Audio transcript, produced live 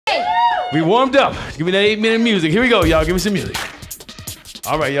Hey. We warmed up. Give me that 8-minute music. Here we go, y'all. Give me some music.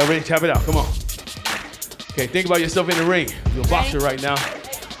 All right, y'all ready? Tap it out. Come on. Okay, think about yourself in the ring. You're a boxer right now.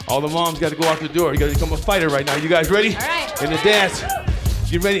 All the moms got to go out the door. You got to become a fighter right now. You guys ready? All right. In the dance.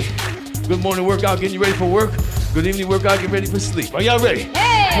 Get ready. Good morning workout, getting you ready for work. Good evening workout, get ready for sleep. Are y'all ready?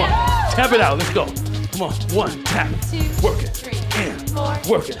 Hey. Come on. Tap it out. Let's go. Come on. 1, tap. 2, work it. 3, And 4,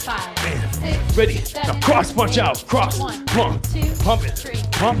 work it. 5, And 6, ready. 7, Now cross punch out. Cross. 1, Come on. 2, Pump it. 3,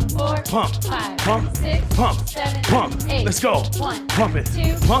 Pump. 4, Pump. 5, Pump. 6, Pump. 7, Pump. 8. Let's go. 1, Pump it.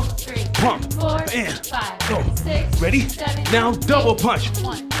 2, Pump. 3, Pump. 4, And 5, go. 6, Ready? 7, Now double 8. punch.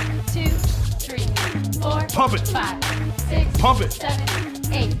 1, 2, 3, 4, Pump it. 5, 6, Pump it.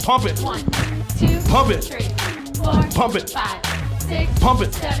 7, 8. Pump it. 1, 2, Pump it. 3, 4, Pump it. 5, 6, Pump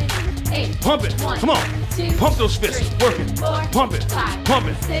it. 7, 8. Pump it. 1, Come on. 2, Pump those fists. 3, Work it. 4, Pump it. 5, Pump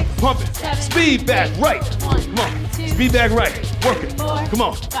it. 6, Pump it. 7, Speed back 8. right. 1, Come on. 2, Speed back right. Work it. 4, Come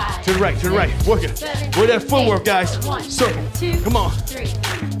on. 5, To the right. To the right. Work it. 7, With that footwork, 8. guys. 1, Circle. 2, Come on. 3,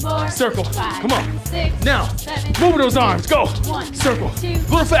 4, Circle. 5, Come on. 6, Now. 7, Move those arms. Go. 1, Circle. 2, A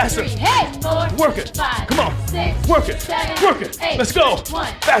little faster. 3, hey, 4, Work it. 5, Come on. 6, Work it. 7, Work it. 8. Let's go.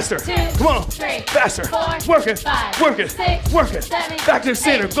 1, Faster. 2, Come on. 3, Faster. 4, Work it. 5, Work it. 6, Work it. 7, Back to the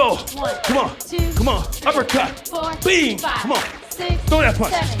center. 8. Go. 1, Come on. 2, Come on. 3, Uppercut. 4, Beam. 5, Come on. 6, Throw that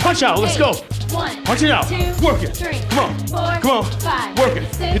punch. 7, Punch out. Let's 8. go. 1, Punch it out. 2, Work it. 3, Come on. 4, Come on. 5, Work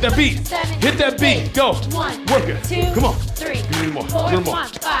it. 6, Hit that beat. 7, Hit that beat. 8. Go. 1, Work it. 2, Come on. 3, Give me a little more. 4, A little more.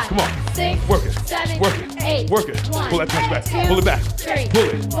 5, Come on. 6, Work it. 7, Work it. 8. Work it. 1, Pull that punch back. 2, Pull it back. 3, Pull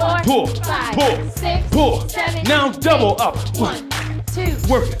it. 4, Pull. 5, Pull. 6, Pull. 7, Now double 8. up. 1, 2,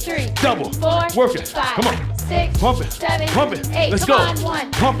 Work it. 3, Double. 4, Work it. 5, Come on. 6, Pump it. 7, Pump it. 8. Let's Come go. on.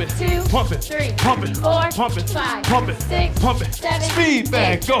 1, Pump it. 2, Pump it. 3, Pump it. 4, Pump it. 5, Pump it. 6, Pump it. 7, Speed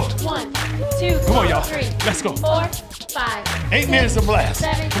bag. 8. Go. 1, 2, Come on, y'all. 3, Let's go. 4, 5, 8 minutes of blast.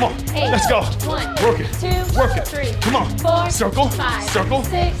 7, Come on. 8. Let's go. 1, Work it. 2, Work it. 3, Come on. 4, Circle. 5, Circle.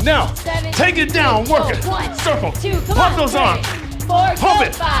 6, Now. 7, Take it down. 8. Work Go. it. 1, Circle. 2, come Pump on. those 3, arms. 4, Pump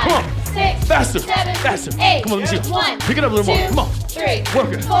it. 5, Come on. 6, Faster. 7, Faster. 8. Come on, let me see. 1, Pick it up a little more. 2, Come on. 3,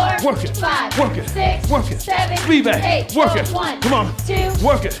 Work it. 4, Work it. 5, Work it. 6, Work it. 7, Speed back. 8. Work Go. it. 1, Come on. 2,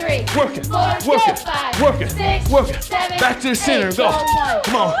 Work it. 3, Work it. 4, Work it. 5, Work it. 6, Work it. 7, Back to the center. 8. Go. 1,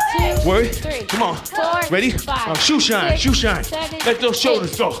 Come on. 2, Work. 3, Come on. 4, Ready? 5, Now shoe shine. 6, Shoe shine. 7, Let those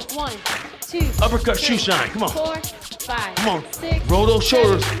shoulders 8. go. 1, 2, Uppercut. 3, Shoe shine. Come on. 4, 5, Come on. 6, Roll those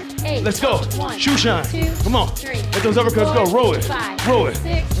shoulders. 7, 8. Let's go. 1, Shoe shine. 2, Come on. 3, Let those uppercuts go. 4, Roll it. 5, Roll it.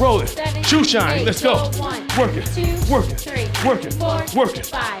 6, Roll it. 7, Shoe shine. 8. Let's go. 1, Work it. 2, Work it. 3, Work it. 4, Work it.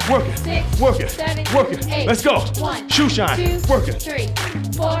 5, Work it. 6, Work it. 7, Work it. 8. Let's go. 1, Shoe shine. 2, Work it. 3,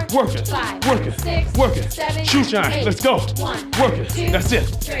 4, Work it. 5, Work it. 6, Work it. 7, Shoe shine. 8. Let's go. 1, Work it. 2, That's it.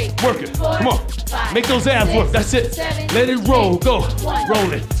 3, Work it. 4, Come on. 5, Make those abs 6, work. That's it. 7, Let it roll. 8. Go. 1,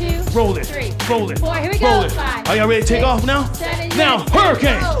 Roll it. 2, Roll it. 3, Roll it. 4. Here we go. Roll it. 5, Are y'all ready to take 6, off now? 7, Now, yes.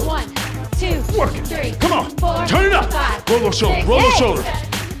 hurricane. 1, 2, Work it. 3, Come on. 4, Turn it up. 5, Roll those shoulders. 6, Roll those 8, shoulders.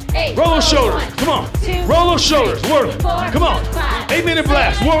 8. Roll those shoulders. 1, Come on. 2, Roll those shoulders. 3, Work it. 4, Come on. 5, 8-minute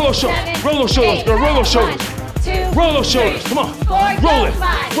blast. 6, Roll those shoulders. 7, Roll those shoulders. 8. Girl, roll those shoulders. 1, 2, Roll those 3, shoulders. Come on. 4, Roll it.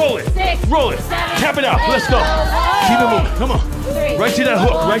 5, Roll it. 6, Roll it. 7, Tap it out. 8. Let's go. Keep it moving. Come on. 3, Right to that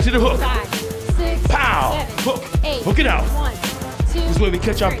hook. Right to the hook. 5, 6, Pow. 7, Hook. 8. Hook it out. 1, 2, This way we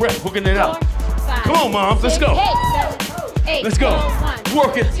catch our 3, breath. Hooking it out. 4, 5, Come on, Mom. Let's 6, go. 8. Let's go. 1,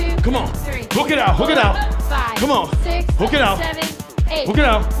 Work it. 2, Come on. 3, Hook it out. Hook it out. 5, Come on. 6, Hook it out. 7, 8. Hook it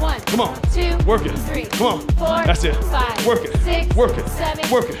out. 1, Come on. 2, Work it. 3, Come on. 4, That's it. 5, Work it. 6, Work it.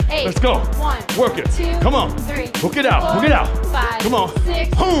 7, Work it. 8. Let's go. 1, Work it. 2, Come on. 3, Hook it out. 4, Hook it out. 5, Come on.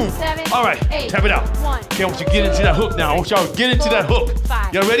 6, Boom. 7, All right. 8. Tap it out. 1, Okay, I want you to get into that hook now. I want y'all to get into that hook.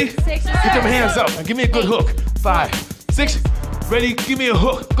 5, Y'all ready? 6, Get them hands up and give me a good 8. hook. 5, 6. Ready? Give me a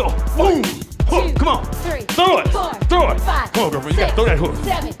hook. Go. Boom. Hook. 2, Come on. 3, Throw it. 4, Throw it. 5, Come on, girlfriend. You gotta 6, throw that hook.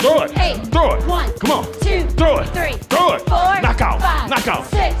 7, Throw it. 8. Throw it. 1, Come on. 2, Throw it. 3, Throw it. 4, Knock out. 5, Knock out.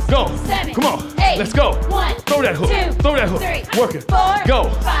 6, Go. 7, Come on. 8. Let's go. 1, Throw that hook. 2, Throw that hook. 3, Work it. 4, Go.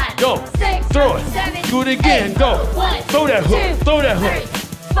 5, Go. 6, Throw it. 7, Do it again. 8. Go. 1, Throw that hook. 2, Throw that hook.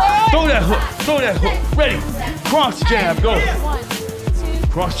 3, 4, Throw that hook. Throw that hook. Ready. Cross jab. Go. 1, 2,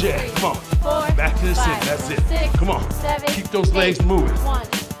 Cross jab. Come on. 4, Back to the 5, center. That's it. 6, Come on. 7, Keep those legs 8. moving. 1,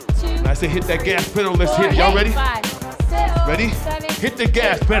 2, When I say hit that gas pedal, let's 4, hit it. Y'all ready? 5, 6, Ready? 7, Hit the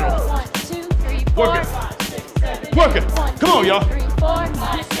gas pedal. 1, 2, 3, 4, Work it. 5, 6, 7, Work it. 1, Come on, 2, y'all. 3, 4,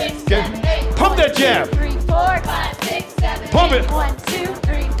 5, 6, Okay. 7, 8. Pump that jab. 3, 4, 5, 6, 7, Pump 8. it. 1, 2,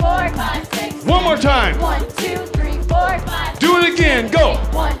 3, 4, 5, 6. One more time. 1, 2, 3, 4, 5. Do it again. Go.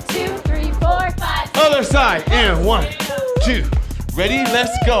 1, 2, 3, 4, 5. Other side. And 1, 2. Ready?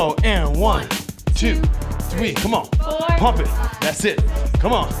 Let's go. And 1, 2, 3. Come on. Pump it. That's it.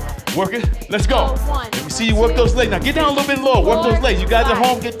 Come on. Work it. Let's go. Let me see you work those legs. Now get down a little bit lower. Work those legs. You guys at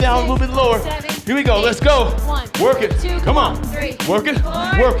home, get down a little bit lower. Here we go. Let's go. Work it. Come on. Work it.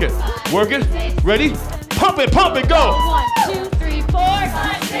 Work it. Work it. Ready? Pump it. Pump it. Go. 1, 2, 3, 4,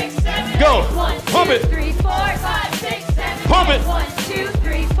 5, 6, 7, Go. 1, Pump 2, it. 3, 4, 5, 6, 7, Pump it. 1, 2,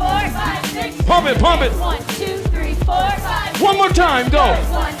 3, 4, 5, 6, Pump it. Pump it. 1, 2, 3, 4, 5. One more time. Go.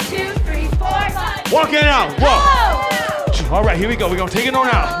 1, 2, 3, 4, 5. Walk it out. Walk. Go. All right, here we go. We're going to take it on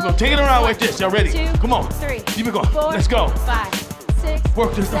out. We're going to take it on out like this. Y'all ready? 2, Come on. 3, Keep it going. 4, Let's go. 5, 6,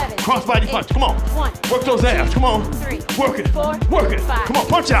 Work this 7, cross-body 8, punch. Come on. 1, Work those abs. Come on. 3, Work it. 4, Work it. 5, Come on.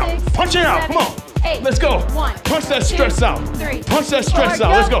 Punch out. 6, Punch it out. 7, Come on. 8, Let's go. 1, Punch that 2, stress out. 3, Punch that 4, stress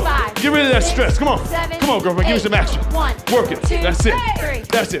out. Let's go. 5, Get rid of that 6, stress. Come on. 7, Come on, girlfriend. Give me some action. 1, Work it. 2, That's it. 3,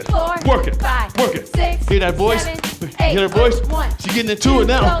 That's it. 4, Work it. 5, Work it. 6, Hear that voice? 7, Hear that 8, voice? 1, She's getting into it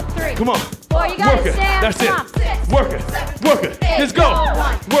now. 3, Come on. 4, you got Work it. Sam. That's Come it. on. 6, Work it. 7, Work it. 8, Let's go.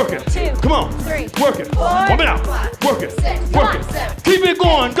 1, Work it. 2, Come on. 3, Work it. 4, Warm it out. 5, Work it. 6, Work it. 7, Keep it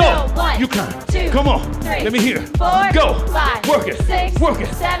going. Go. 1, You can. 2, Come on. 3, Let me hear. 4, Go. 5, Work it. 6, Work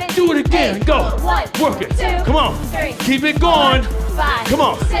it. 7, Do it again. 8, Go. 1, Work it. 2, Come on. 3, Keep it going. 5, Come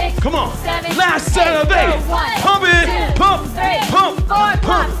on. 6, Come on. 7, Last set of 8. 1, Pump it. 2, Pump. 3, Pump. 4,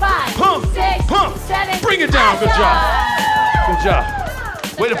 Pump. 5, Pump. 6, Pump. 7. Bring it down. Good job. Good job.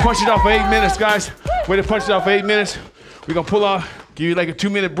 Way to punch it out for 8 minutes, guys. Way to punch it out for 8 minutes. We're going to pull out, give you like a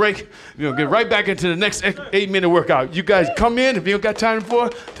 2-minute break. We're going to get right back into the next 8-minute workout. You guys come in. If you don't got time for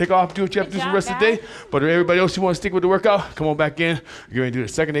it, take off, do what you have to do for the rest of the day. But if everybody else who wants to stick with the workout, come on back in. You're going to do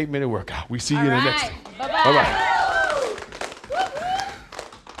the second 8-minute workout. We see you in the next. Bye-bye. All right.